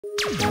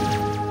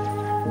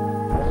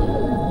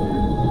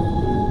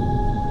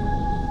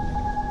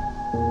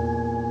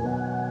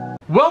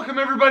Welcome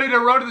everybody to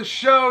Road to the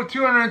Show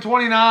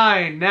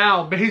 229.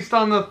 Now, based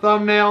on the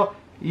thumbnail,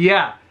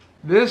 yeah,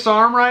 this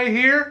arm right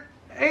here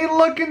ain't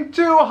looking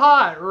too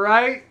hot,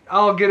 right?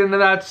 I'll get into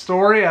that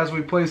story as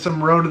we play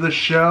some Road to the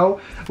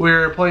Show.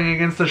 We're playing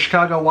against the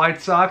Chicago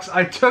White Sox.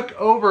 I took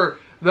over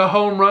the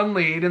home run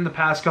lead in the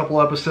past couple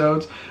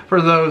episodes.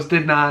 For those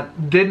did not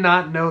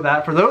know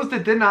that. For those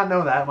that did not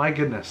know that, my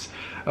goodness.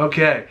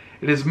 Okay,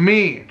 it is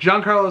me,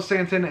 Giancarlo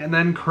Stanton, and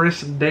then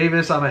Chris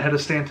Davis. I'm ahead of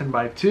Stanton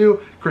by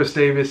 2. Chris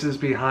Davis is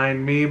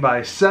behind me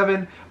by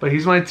 7, but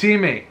he's my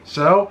teammate,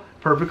 so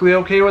perfectly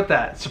okay with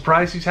that.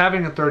 Surprised he's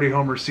having a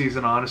 30-homer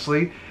season,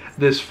 honestly,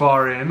 this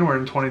far in. We're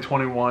in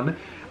 2021.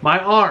 My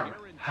arm,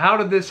 how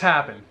did this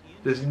happen?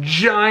 This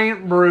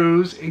giant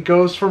bruise, it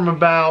goes from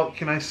about,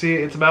 can I see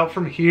it? It's about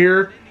from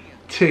here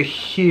to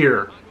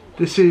here.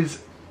 This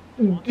is,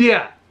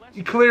 yeah,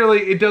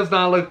 clearly it does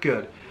not look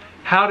good.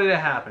 How did it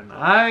happen?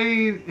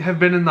 I have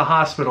been in the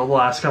hospital the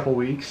last couple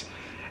weeks,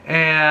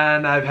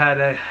 and I've had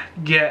to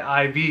get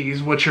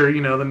IVs, which are,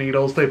 you know, the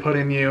needles they put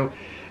in you,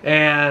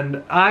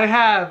 and I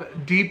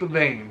have deep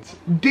veins.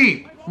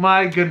 Deep,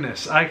 my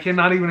goodness, I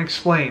cannot even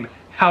explain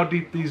how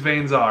deep these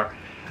veins are.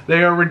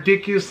 They are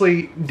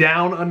ridiculously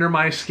down under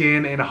my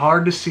skin and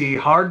hard to see,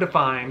 hard to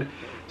find.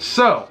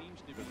 So,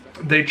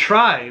 they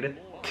tried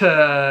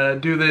to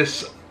do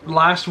this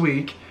last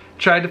week,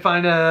 tried to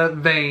find a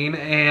vein,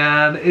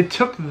 and it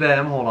took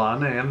them, hold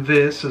on, and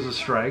this is a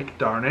strike,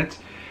 darn it.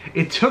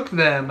 It took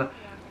them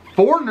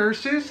 4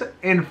 nurses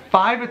and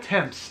 5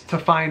 attempts to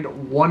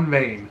find one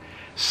vein.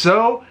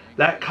 So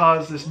that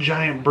caused this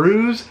giant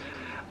bruise.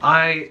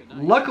 I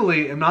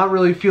luckily am not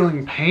really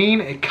feeling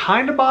pain. It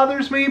kind of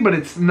bothers me, but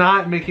it's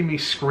not making me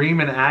scream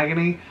in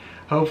agony.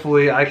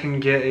 Hopefully I can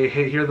get a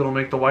hit here that'll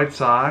make the White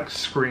Sox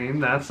scream.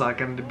 That's not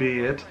going to be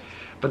it.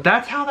 But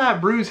that's how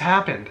that bruise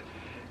happened.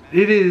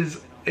 It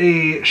is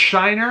a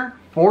shiner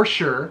for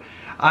sure.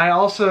 I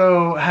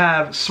also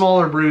have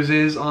smaller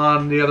bruises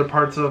on the other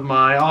parts of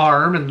my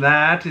arm, and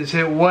that is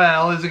hit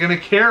well. Is it going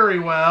to carry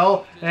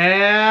well?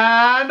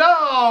 And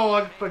oh,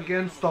 up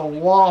against the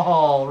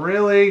wall.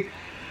 Really?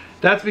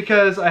 That's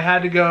because I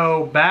had to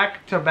go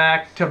back to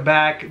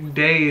back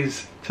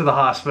days to the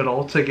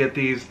hospital to get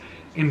these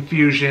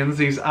infusions,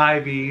 these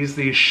IVs,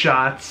 these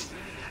shots.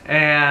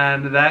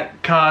 And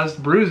that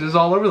caused bruises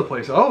all over the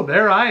place. Oh,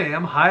 there I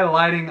am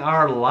highlighting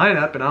our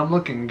lineup, and I'm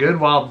looking good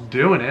while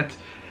doing it.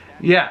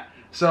 Yeah,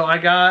 so I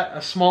got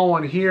a small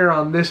one here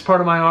on this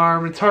part of my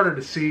arm. It's harder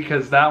to see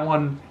because that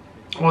one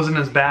wasn't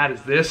as bad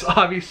as this.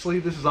 Obviously,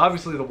 this is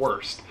obviously the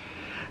worst.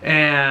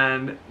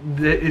 And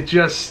it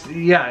just,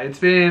 yeah, it's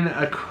been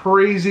a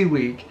crazy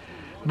week.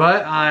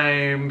 But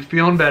I'm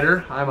feeling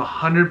better. I'm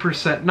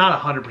 100%, not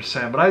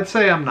 100%, but I'd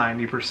say I'm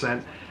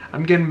 90%.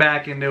 I'm getting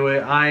back into it.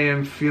 I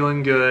am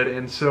feeling good,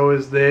 and so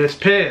is this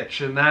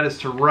pitch, and that is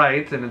to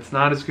right, and it's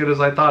not as good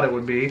as I thought it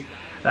would be.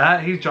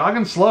 He's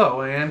jogging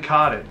slow and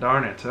caught it.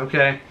 Darn it.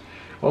 Okay.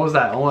 What was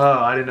that? Oh,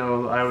 I didn't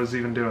know I was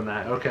even doing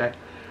that. Okay.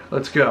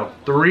 Let's go.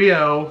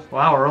 3-0.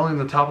 Wow, we're only in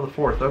the top of the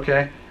 4th.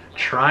 Okay.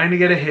 Trying to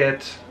get a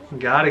hit.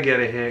 Gotta get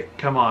a hit.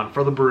 Come on,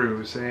 for the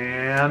bruise.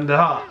 And,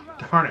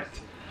 darn it.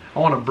 I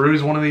want to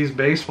bruise one of these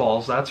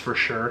baseballs, that's for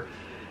sure.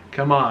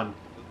 Come on.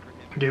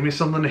 Give me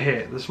something to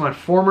hit. This is my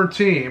former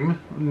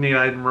team, need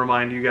I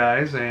remind you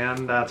guys,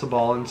 and that's a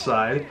ball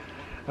inside.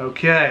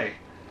 Okay,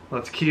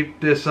 let's keep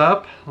this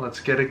up. Let's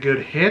get a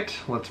good hit.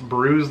 Let's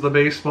bruise the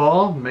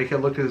baseball, make it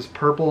look as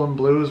purple and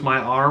blue as my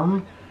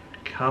arm.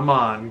 Come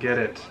on, get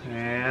it.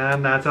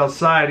 And that's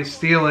outside. He's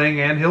stealing,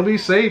 and he'll be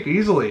safe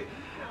easily.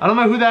 I don't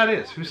know who that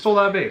is. Who stole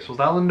that base? Was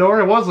that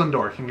Lindor? It was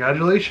Lindor.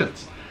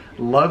 Congratulations.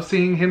 Love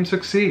seeing him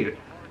succeed.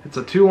 It's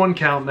a 2-1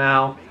 count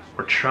now.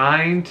 We're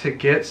trying to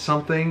get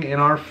something in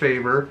our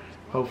favor,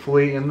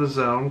 hopefully in the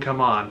zone. Come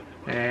on.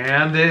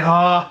 And it,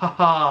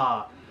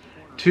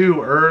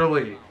 too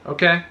early.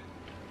 Okay.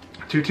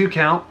 2-2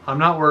 count. I'm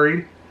not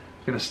worried.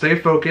 Gonna stay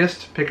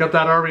focused. Pick up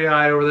that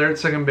RBI over there at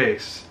second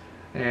base.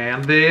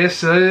 And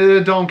this,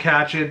 don't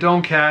catch it.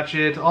 Don't catch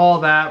it.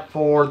 All that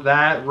for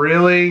that.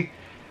 Really?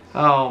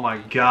 Oh my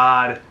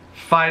God.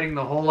 Fighting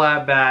the whole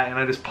at bat, and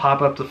I just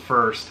pop up to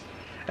first.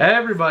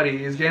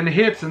 Everybody is getting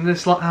hits in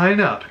this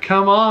lineup.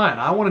 Come on,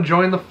 I want to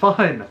join the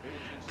fun.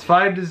 It's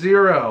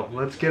 5-0.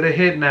 Let's get a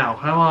hit now.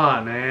 Come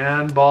on,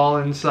 and ball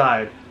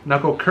inside.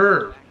 Knuckle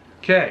curve.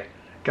 Okay,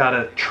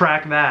 gotta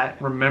track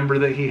that. Remember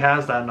that he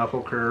has that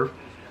knuckle curve.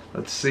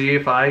 Let's see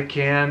if I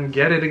can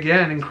get it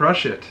again and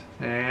crush it.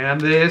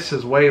 And this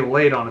is way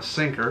late on a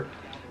sinker.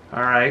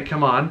 All right,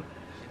 come on.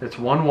 It's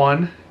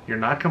 1-1. You're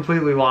not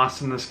completely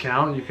lost in this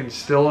count. You can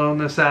still own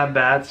this at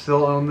bat,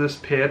 still own this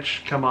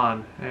pitch. Come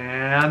on.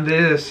 And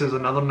this is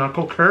another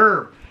knuckle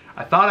curve.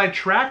 I thought I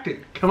tracked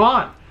it. Come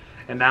on.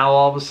 And now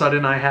all of a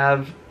sudden I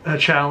have a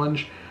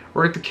challenge.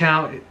 Work the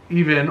count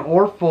even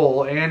or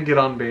full and get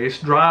on base.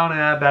 Draw on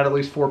at bat at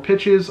least 4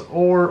 pitches,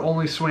 or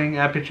only swing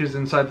at pitches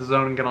inside the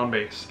zone and get on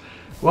base.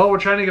 Well, we're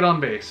trying to get on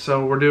base,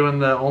 so we're doing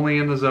the only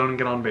in the zone and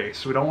get on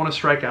base. We don't want to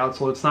strike out,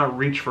 so let's not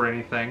reach for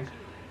anything.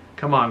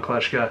 Come on,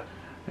 Kleschka.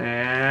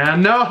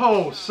 And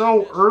no,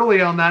 so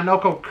early on that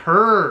knuckle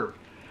curve.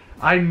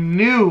 I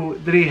knew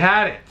that he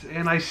had it,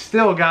 and I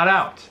still got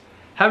out.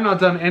 Have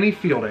not done any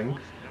fielding.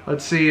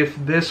 Let's see if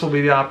this will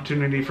be the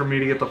opportunity for me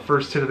to get the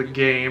first hit of the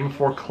game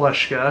for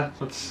Kleschka.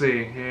 Let's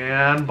see.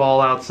 And ball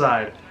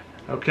outside.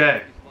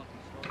 Okay.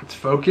 Let's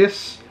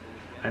focus.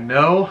 I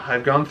know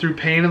I've gone through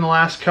pain in the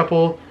last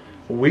couple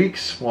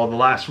weeks. Well, the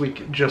last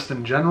week just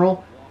in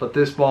general. But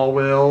this ball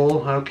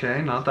will...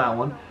 Okay, not that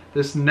one.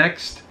 This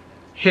next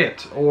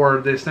hit,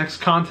 or this next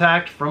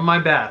contact from my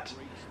bat,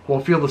 will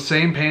feel the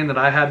same pain that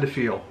I had to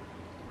feel.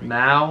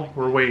 Now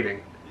we're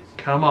waiting.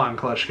 Come on,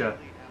 Kleschka.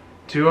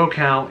 2-0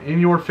 count in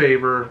your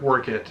favor.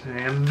 Work it.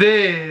 And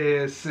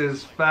this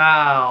is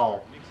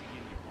foul.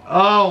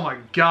 Oh my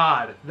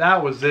God.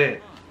 That was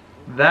it.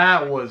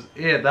 That was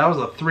it. That was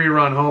a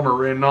 3-run homer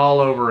written all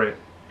over it.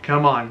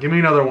 Come on. Give me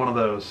another one of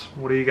those.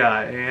 What do you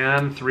got?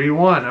 And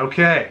 3-1.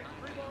 Okay.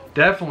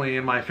 Definitely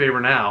in my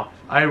favor now.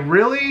 I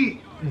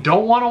really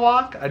don't want to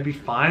walk. I'd be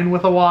fine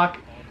with a walk.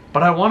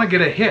 But I want to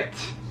get a hit.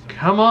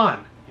 Come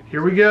on.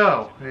 Here we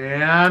go.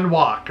 And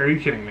walk. Are you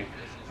kidding me?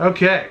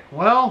 Okay.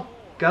 Well,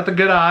 got the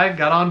good eye.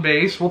 Got on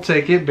base. We'll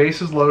take it.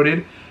 Bases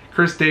loaded.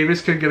 Chris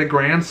Davis could get a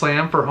grand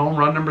slam for home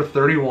run number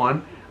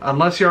 31.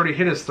 Unless he already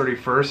hit his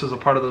 31st as a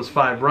part of those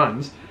 5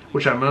 runs.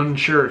 Which I'm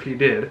unsure if he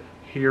did.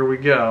 Here we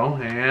go.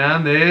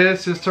 And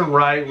this is to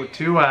right with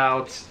 2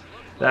 outs.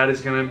 That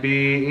is going to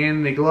be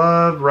in the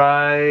glove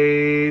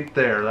right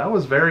there. That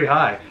was very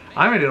high.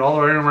 I made it all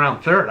the way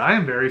around third. I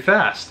am very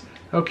fast.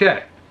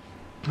 Okay.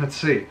 Let's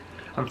see.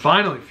 I'm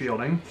finally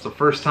fielding. It's the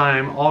first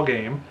time all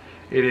game.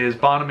 It is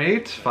bottom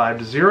 8,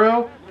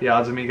 5-0. The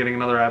odds of me getting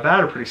another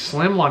at-bat are pretty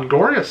slim.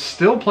 Longoria's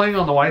still playing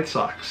on the White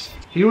Sox.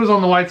 He was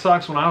on the White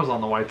Sox when I was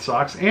on the White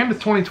Sox, and it's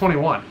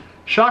 2021.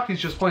 Shocked he's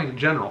just playing in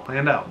general.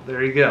 And out.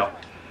 There you go.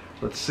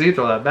 Let's see.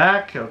 Throw that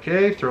back.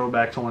 Okay. Throw it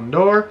back to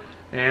Lindor.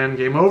 And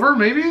game over,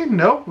 maybe?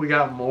 Nope. We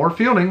got more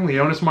fielding.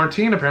 Leonis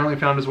Martin apparently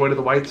found his way to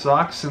the White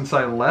Sox since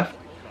I left.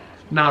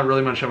 Not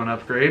really much of an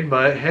upgrade,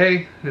 but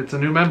hey, it's a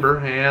new member,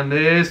 and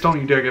this,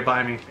 don't you dare get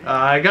by me.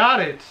 I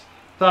got it.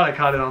 Thought I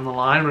caught it on the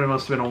line, but it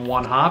must have been a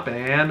 1-hop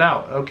and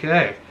out.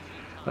 Okay.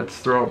 Let's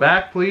throw it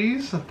back,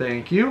 please.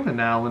 Thank you. And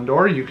now,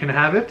 Lindor, you can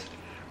have it.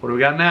 What do we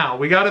got now?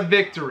 We got a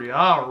victory.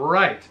 All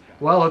right.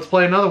 Well, let's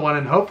play another one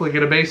and hopefully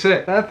get a base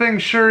hit. That thing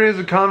sure is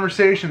a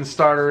conversation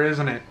starter,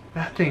 isn't it?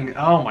 That thing,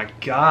 oh my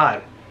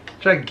God.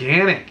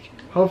 Gigantic.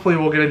 Hopefully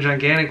we'll get a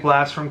gigantic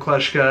blast from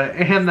Kleschka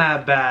and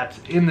that bat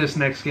in this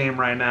next game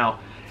right now.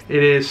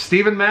 It is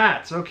Steven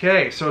Matz.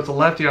 Okay, so it's a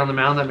lefty on the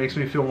mound. That makes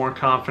me feel more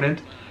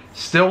confident.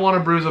 Still want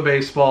to bruise a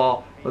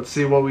baseball. Let's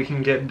see what we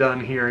can get done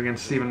here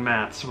against Steven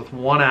Matz with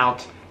 1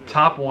 out.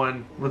 Top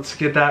 1. Let's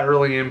get that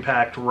early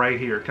impact right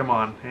here. Come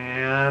on.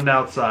 And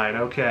outside.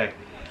 Okay.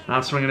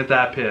 Not swinging at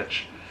that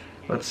pitch.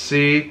 Let's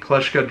see.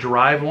 Kleschka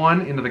drive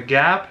one into the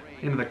gap,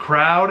 into the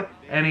crowd,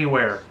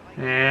 anywhere.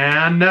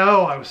 And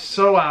no, I was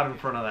so out in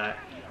front of that.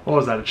 What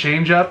was that, a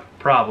changeup?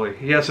 Probably.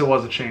 Yes, it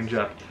was a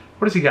changeup.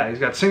 What does he got? He's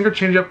got sinker,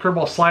 changeup,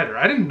 curveball, slider.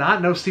 I did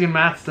not know Steven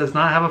Matz does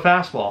not have a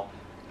fastball.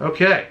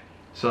 Okay,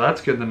 so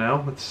that's good to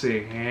know. Let's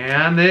see.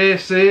 And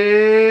this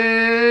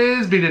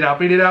is... Beat it out,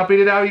 beat it out, beat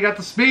it out. You got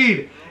the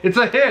speed. It's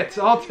a hit.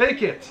 I'll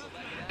take it.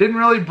 Didn't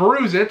really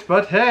bruise it,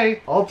 but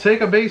hey, I'll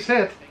take a base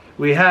hit.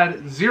 We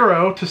had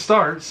 0 to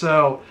start,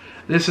 so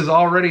this is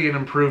already an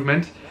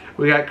improvement.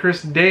 We got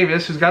Chris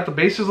Davis, who's got the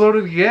bases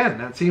loaded again.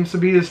 That seems to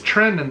be his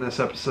trend in this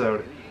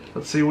episode.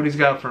 Let's see what he's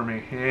got for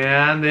me.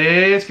 And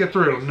let's get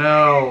through.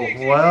 No.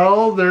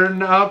 Well,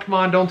 no, come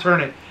on, don't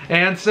turn it.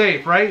 And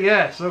safe, right?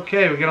 Yes.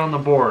 Okay, we get on the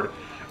board.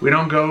 We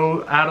don't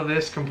go out of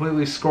this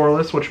completely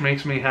scoreless, which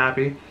makes me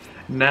happy.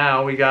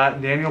 Now we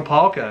got Daniel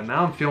Palka.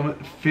 Now I'm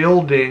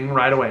fielding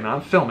right away.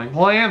 Not filming.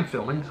 Well, I am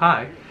filming.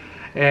 Hi.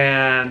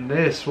 And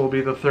this will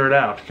be the 3rd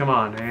out. Come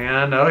on.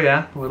 And, oh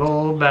yeah,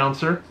 little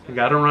bouncer. You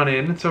got to run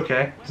in. It's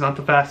okay. He's not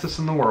the fastest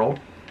in the world.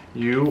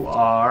 You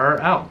are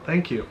out.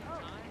 Thank you.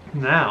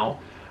 Now,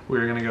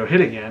 we're going to go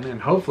hit again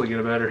and hopefully get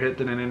a better hit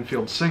than an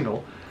infield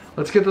single.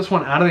 Let's get this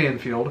one out of the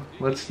infield.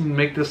 Let's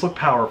make this look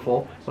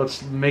powerful.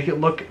 Let's make it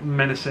look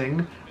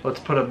menacing. Let's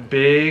put a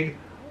big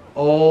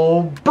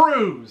old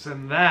bruise,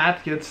 and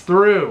that gets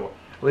through.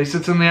 At least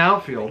it's in the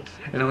outfield,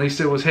 and at least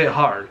it was hit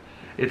hard.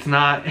 It's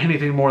not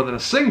anything more than a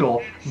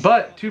single,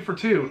 but 2 for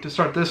 2 to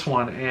start this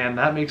one, and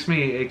that makes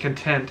me a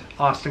content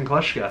Austin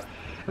Kleschka.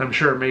 And I'm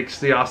sure it makes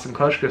the Austin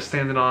Kleschka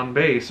standing on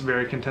base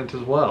very content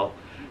as well.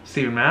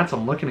 Steven Matz,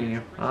 I'm looking at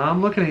you.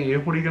 I'm looking at you.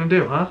 What are you going to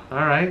do, huh?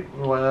 All right.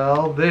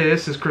 Well,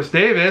 this is Chris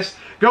Davis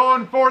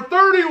going for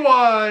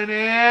 31,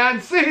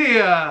 and see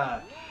ya!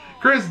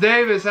 Chris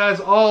Davis has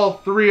all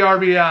 3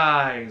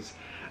 RBIs.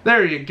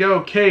 There you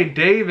go, K.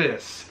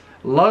 Davis.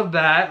 Love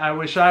that. I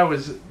wish I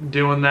was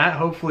doing that.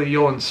 Hopefully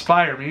you'll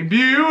inspire me.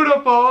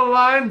 Beautiful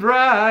line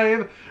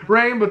drive.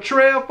 Rainbow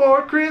Trail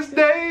for Chris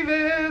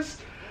Davis.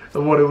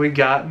 So what do we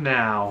got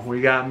now?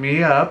 We got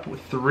me up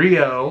with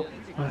 3-0.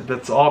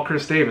 That's all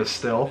Chris Davis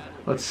still.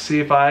 Let's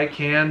see if I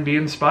can be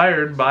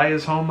inspired by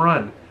his home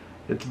run.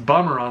 It's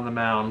Bummer on the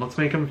mound. Let's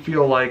make him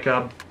feel like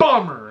a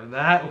bummer.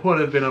 That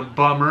would have been a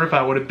bummer if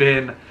I would have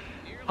been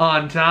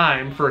on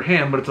time for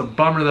him, but it's a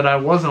bummer that I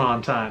wasn't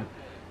on time.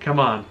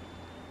 Come on.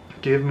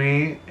 Give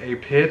me a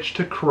pitch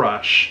to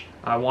crush.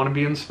 I want to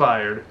be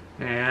inspired.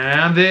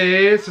 And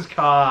this is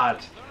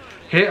caught.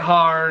 Hit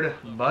hard,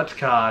 but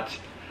caught.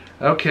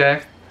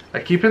 Okay. I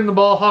keep hitting the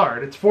ball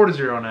hard. It's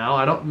 4-0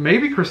 now.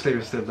 Maybe Chris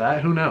Davis did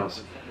that. Who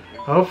knows?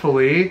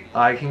 Hopefully,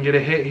 I can get a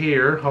hit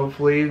here.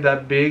 Hopefully,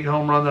 that big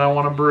home run that I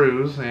want to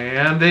bruise.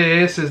 And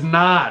this is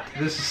not.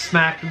 This is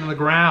smacked into the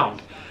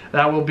ground.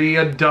 That will be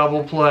a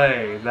double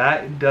play.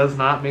 That does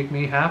not make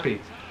me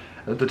happy.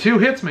 The 2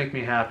 hits make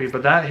me happy,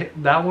 but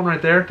that one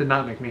right there did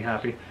not make me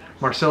happy.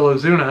 Marcell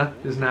Ozuna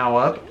is now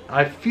up.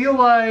 I feel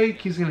like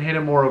he's going to hit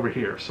it more over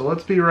here. So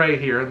let's be right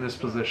here in this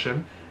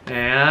position.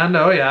 And,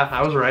 oh yeah,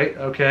 I was right.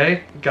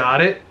 Okay,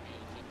 got it.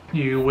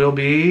 You will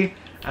be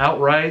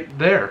out right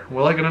there.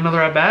 Will I get another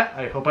at-bat?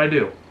 I hope I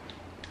do.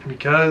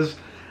 Because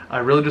I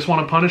really just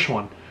want to punish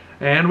one.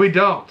 And we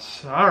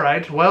don't.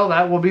 Alright, well,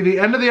 that will be the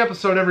end of the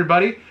episode,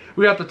 everybody.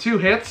 We got the 2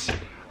 hits.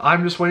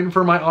 I'm just waiting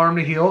for my arm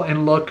to heal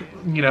and look,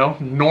 you know,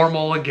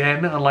 normal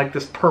again, unlike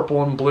this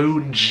purple and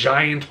blue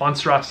giant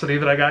monstrosity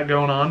that I got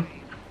going on.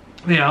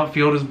 The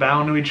outfield is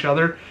bound to each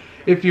other.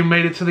 If you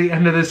made it to the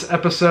end of this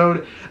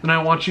episode, then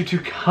I want you to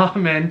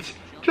comment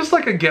just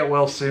like a get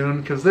well soon,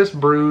 because this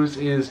bruise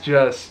is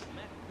just,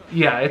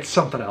 yeah, it's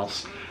something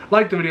else.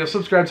 Like the video,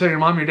 subscribe, tell your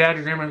mom, your dad,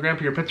 your grandma, your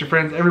grandpa, your pets, your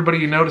friends, everybody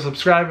you know to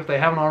subscribe if they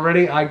haven't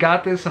already. I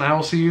got this, and I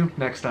will see you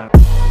next time.